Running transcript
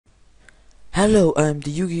Hello, I'm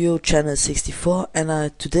the Yugioh channel 64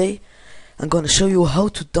 and today I'm gonna show you how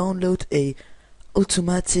to download a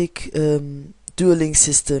automatic dueling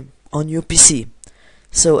system on your PC.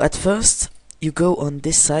 So at first you go on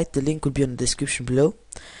this site, the link will be in the description below.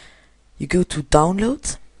 You go to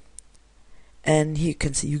download and here you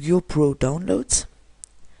can see Yugioh Pro downloads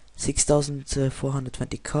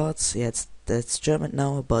 6420 cards. Yeah, that's German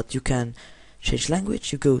now, but you can change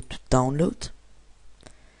language. You go to download.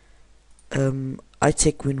 I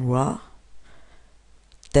take WinRAR,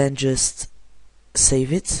 then just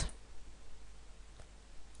save it.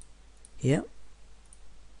 Yeah,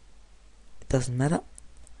 it doesn't matter.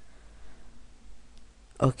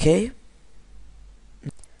 Okay,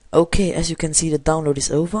 as you can see, the download is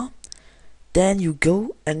over. Then you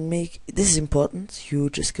go and make, this is important, you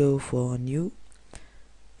just go for new.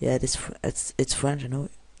 Yeah, it's French, I know.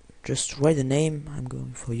 Just write the name. I'm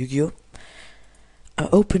going for Yugioh. I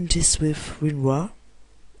open this with WinRAR.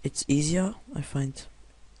 It's easier. I find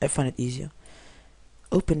it easier.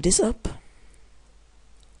 Open this up,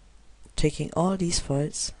 taking all these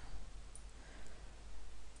files,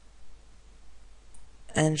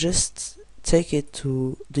 and just take it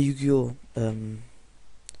to the Yugioh.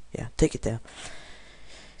 Yeah, take it there.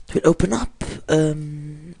 It will open up.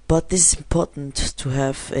 But this is important to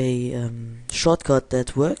have a shortcut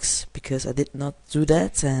that works, because I did not do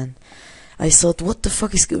that and I thought, what the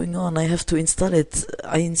fuck is going on? I have to install it.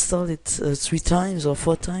 I installed it 3 times or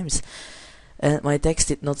 4 times, and my decks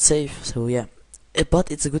did not save. So yeah, but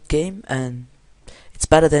it's a good game, and it's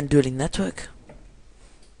better than Dueling Network.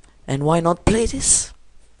 And why not play this?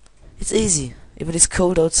 It's easy. If it is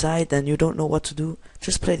cold outside and you don't know what to do,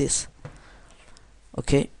 just play this.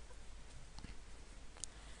 Okay.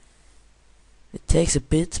 It takes a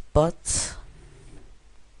bit, but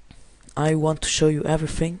I want to show you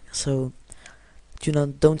everything, so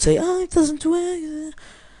don't say, it doesn't work.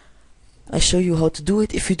 I show you how to do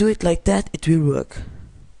it. If you do it like that, it will work.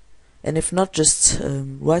 And if not, just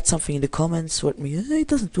write something in the comments. Write me, it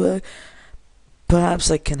doesn't work.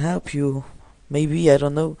 Perhaps I can help you. Maybe, I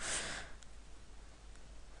don't know.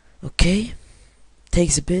 Okay,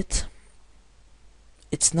 takes a bit.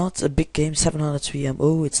 It's not a big game. 703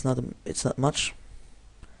 MO. It's not much.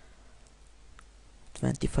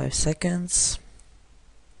 25 seconds.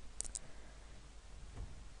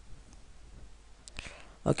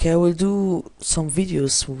 Okay, I will do some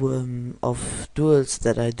videos of duels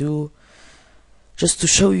that I do, just to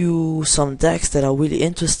show you some decks that are really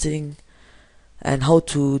interesting and how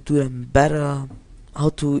to do them better, how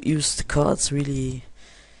to use the cards really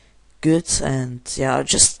good, and yeah,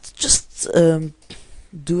 just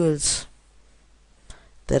duels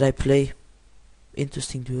that I play,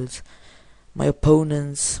 interesting duels. My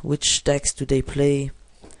opponents, which decks do they play?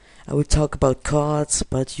 I will talk about cards,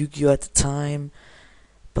 about Yu-Gi-Oh at the time,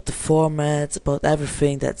 about the format, about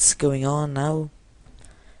everything that's going on now.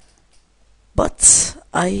 But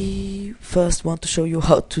I first want to show you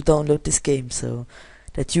how to download this game, so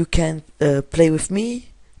that you can play with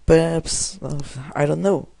me, perhaps, I don't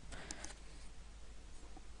know.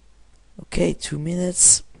 Okay, 2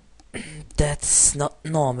 minutes. That's not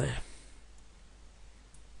normal.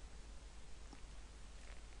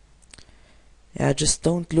 Yeah, just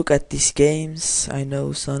don't look at these games. I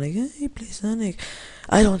know Sonic, you play Sonic.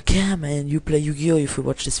 I don't care, man. You play Yu-Gi-Oh if you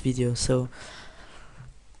watch this video, so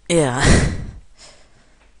yeah.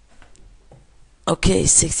 Okay,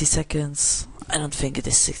 60 seconds. I don't think it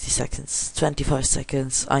is 60 seconds. 25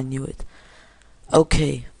 seconds. I knew it.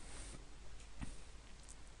 Okay.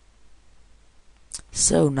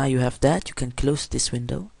 So now you have that. You can close this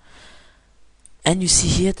window. And you see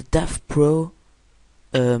here the Dev Pro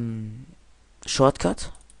shortcut.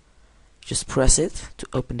 Just press it to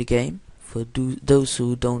open the game, for those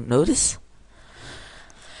who don't notice.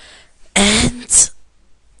 And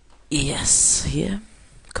yes, here,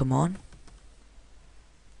 come on.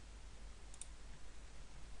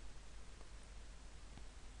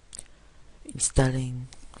 Installing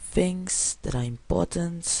things that are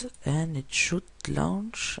important, and it should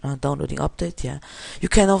launch. Downloading update. Yeah, you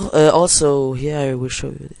can also, here I will show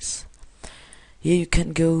you this. Here you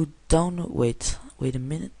can go down. Wait a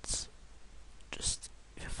minute. Just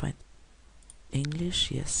if I find English,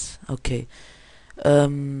 yes. Okay.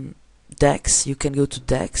 Decks. You can go to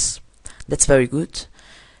decks. That's very good,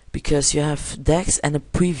 because you have decks and a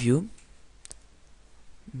preview.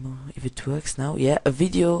 If it works now, yeah, a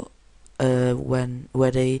video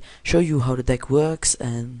where they show you how the deck works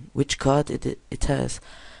and which card it has.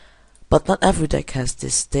 But not every deck has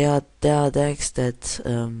this. There are decks that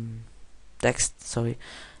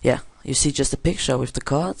yeah, you see just a picture with the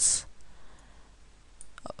cards,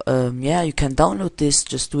 Yeah, you can download this,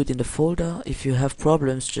 just do it in the folder. If you have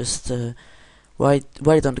problems, just write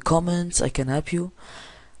it on the comments, I can help you.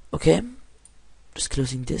 Okay, just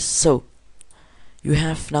closing this. So you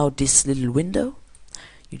have now this little window.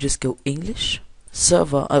 You just go English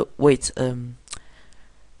server. Wait,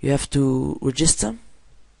 you have to register.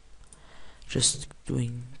 Just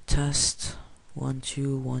doing test 1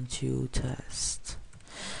 2 1 2 test.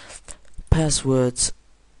 Passwords.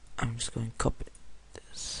 I'm just going to copy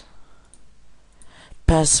this.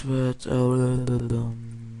 Password.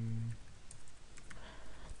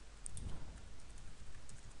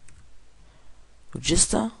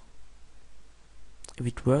 Register. If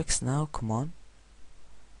it works now, come on.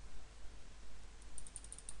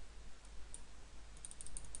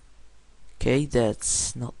 Okay,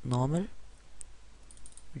 that's not normal.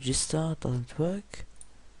 Register doesn't work.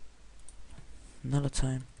 Another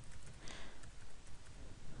time.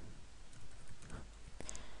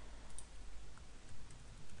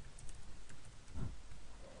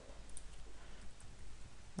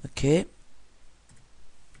 Okay.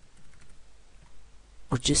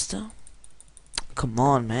 Register. Come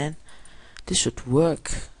on, man. This should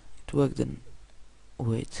work. It worked then.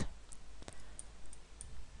 Wait.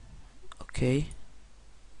 Okay.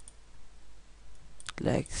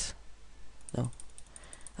 Legs. No.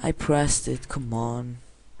 I pressed it. Come on.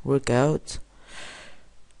 Work out.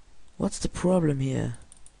 What's the problem here?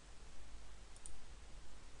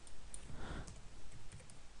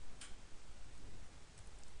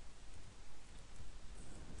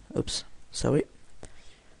 Oops. Sorry.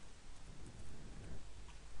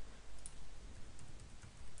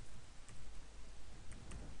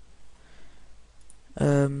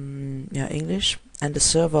 Yeah, English. And the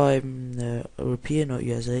server, I'm European or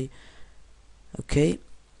USA. Okay.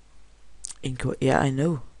 Yeah, I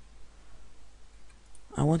know.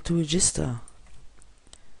 I want to register.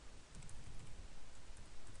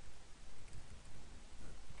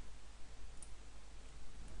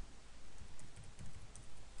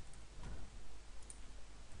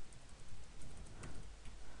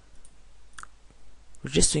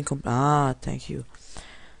 Registering thank you.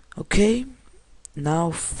 Okay.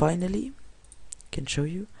 Now finally can show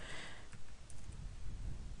you.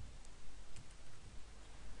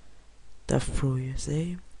 Dev Pro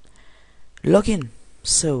USA. Login.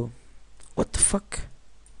 So, what the fuck?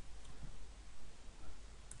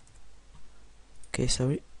 Okay,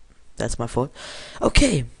 sorry. That's my fault.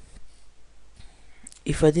 Okay.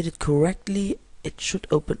 If I did it correctly, it should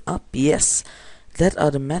open up. Yes. That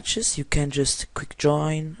are the matches. You can just quick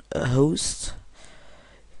join a host.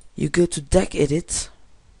 You go to deck edit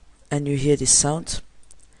and you hear this sound.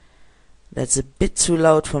 That's a bit too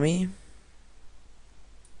loud for me.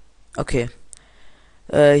 Okay.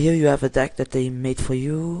 Here you have a deck that they made for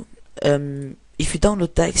you. If you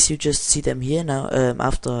download decks, you just see them here now.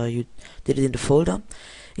 After you did it in the folder,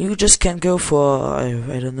 you just can go for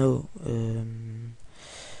I don't know.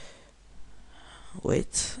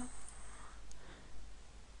 Wait.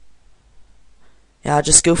 Yeah,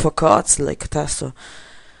 just go for cards like Catastrophe.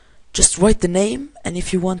 Just write the name, and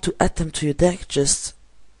if you want to add them to your deck, just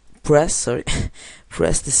press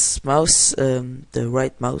this mouse, the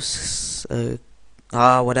right mouse,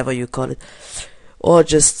 whatever you call it, or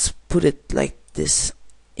just put it like this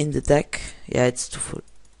in the deck. Yeah, it's too full,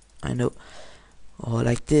 I know. Or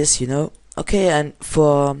like this, you know. Okay, and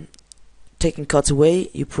for taking cards away,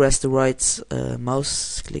 you press the right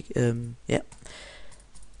mouse click. Yeah,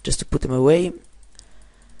 just to put them away.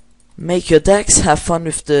 Make your decks, have fun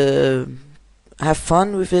with it,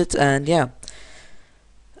 and yeah.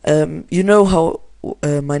 You know how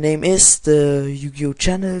my name is, the Yugioh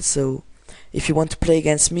channel, so if you want to play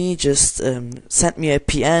against me, just send me a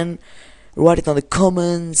PN, write it on the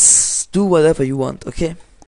comments, do whatever you want, okay?